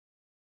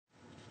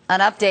An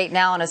update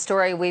now on a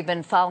story we've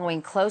been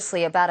following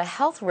closely about a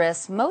health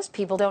risk most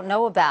people don't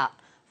know about.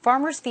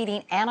 Farmers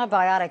feeding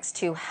antibiotics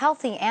to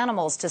healthy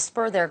animals to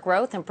spur their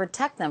growth and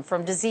protect them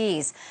from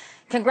disease.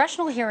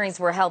 Congressional hearings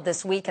were held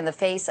this week in the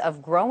face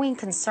of growing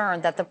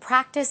concern that the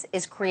practice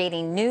is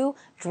creating new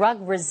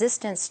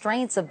drug-resistant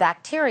strains of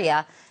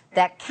bacteria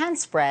that can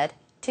spread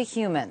to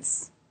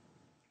humans.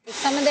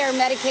 Some of their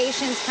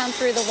medications come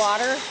through the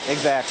water.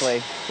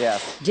 Exactly,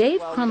 yes. Dave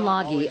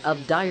Krunlagi of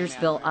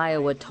Dyersville,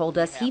 Iowa, told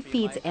us he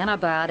feeds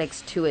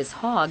antibiotics to his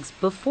hogs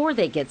before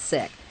they get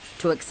sick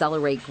to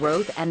accelerate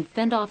growth and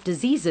fend off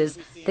diseases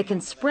that can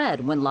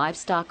spread when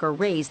livestock are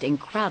raised in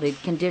crowded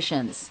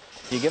conditions.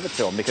 You give it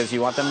to them because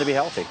you want them to be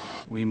healthy.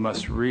 We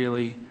must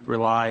really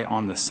rely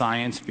on the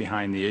science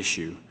behind the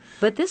issue.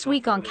 But this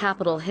week on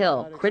Capitol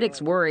Hill,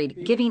 critics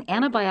worried giving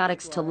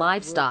antibiotics to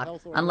livestock,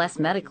 unless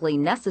medically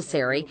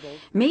necessary,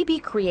 may be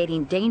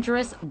creating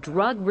dangerous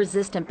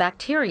drug-resistant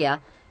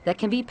bacteria that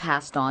can be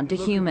passed on to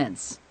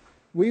humans.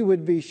 We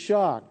would be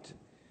shocked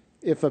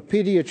if a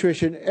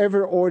pediatrician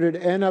ever ordered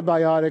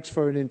antibiotics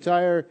for an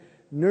entire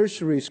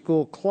nursery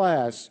school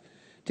class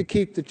to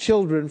keep the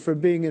children from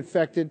being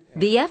infected.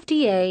 The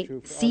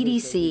FDA,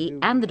 CDC,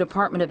 and the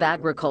Department of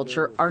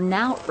Agriculture are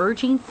now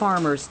urging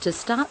farmers to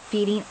stop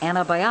feeding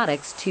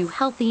antibiotics to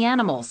healthy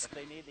animals.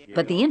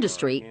 But the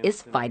industry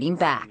is fighting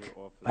back.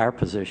 Our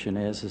position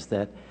is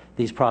that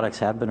these products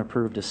have been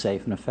approved as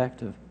safe and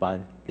effective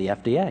by the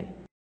FDA.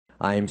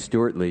 I am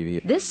Stuart Levy.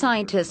 This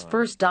scientist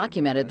first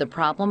documented the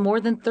problem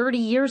more than 30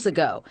 years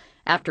ago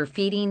after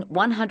feeding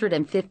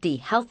 150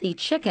 healthy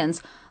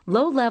chickens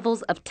low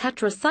levels of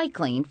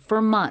tetracycline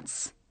for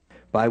months.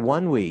 By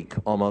 1 week,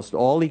 almost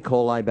all E.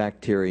 coli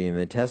bacteria in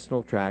the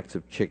intestinal tracts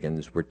of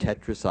chickens were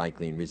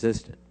tetracycline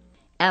resistant.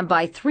 And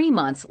by 3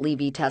 months,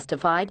 Levy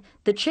testified,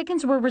 the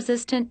chickens were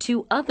resistant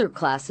to other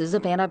classes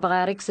of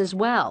antibiotics as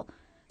well.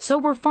 So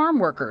were farm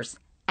workers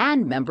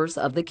and members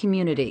of the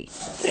community.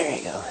 There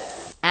you go.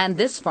 And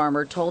this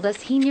farmer told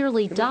us he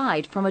nearly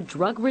died from a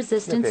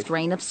drug-resistant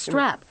strain of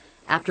strep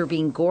after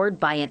being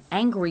gored by an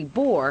angry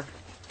boar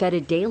fed a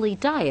daily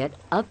diet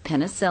of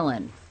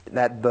penicillin.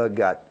 That bug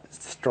got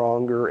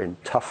stronger and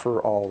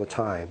tougher all the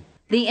time.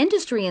 The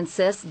industry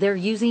insists they're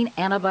using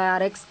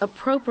antibiotics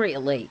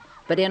appropriately.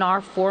 But in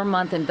our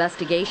 4-month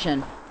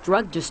investigation,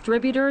 drug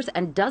distributors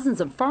and dozens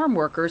of farm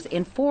workers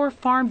in 4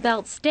 Farm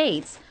Belt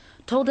states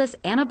told us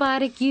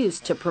antibiotic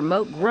use to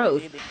promote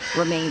growth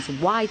remains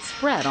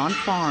widespread on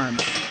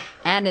farms.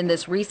 And in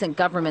this recent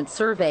government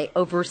survey,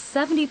 over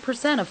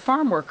 70% of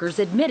farm workers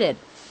admitted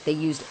they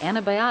used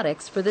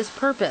antibiotics for this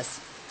purpose,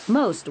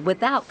 most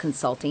without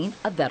consulting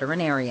a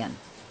veterinarian.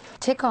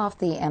 Tick off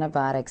the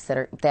antibiotics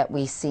that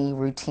we see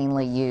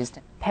routinely used.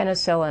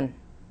 Penicillin,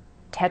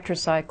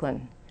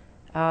 tetracycline,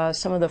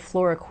 some of the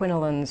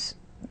fluoroquinolines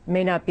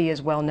may not be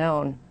as well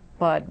known,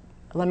 but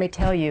let me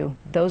tell you,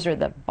 those are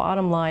the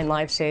bottom line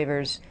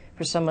lifesavers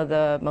for some of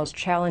the most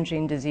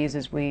challenging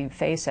diseases we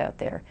face out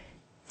there.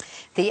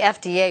 The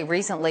FDA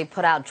recently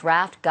put out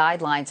draft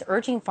guidelines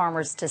urging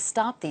farmers to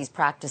stop these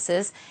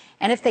practices.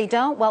 And if they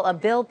don't, well, a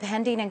bill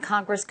pending in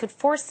Congress could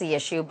force the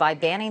issue by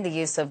banning the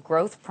use of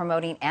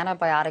growth-promoting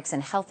antibiotics in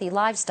healthy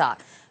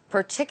livestock,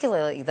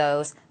 particularly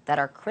those that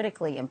are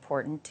critically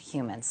important to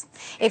humans.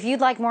 If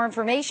you'd like more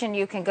information,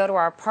 you can go to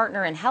our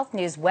partner in health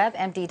news,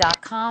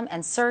 WebMD.com,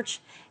 and search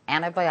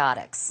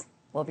antibiotics.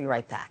 We'll be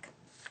right back.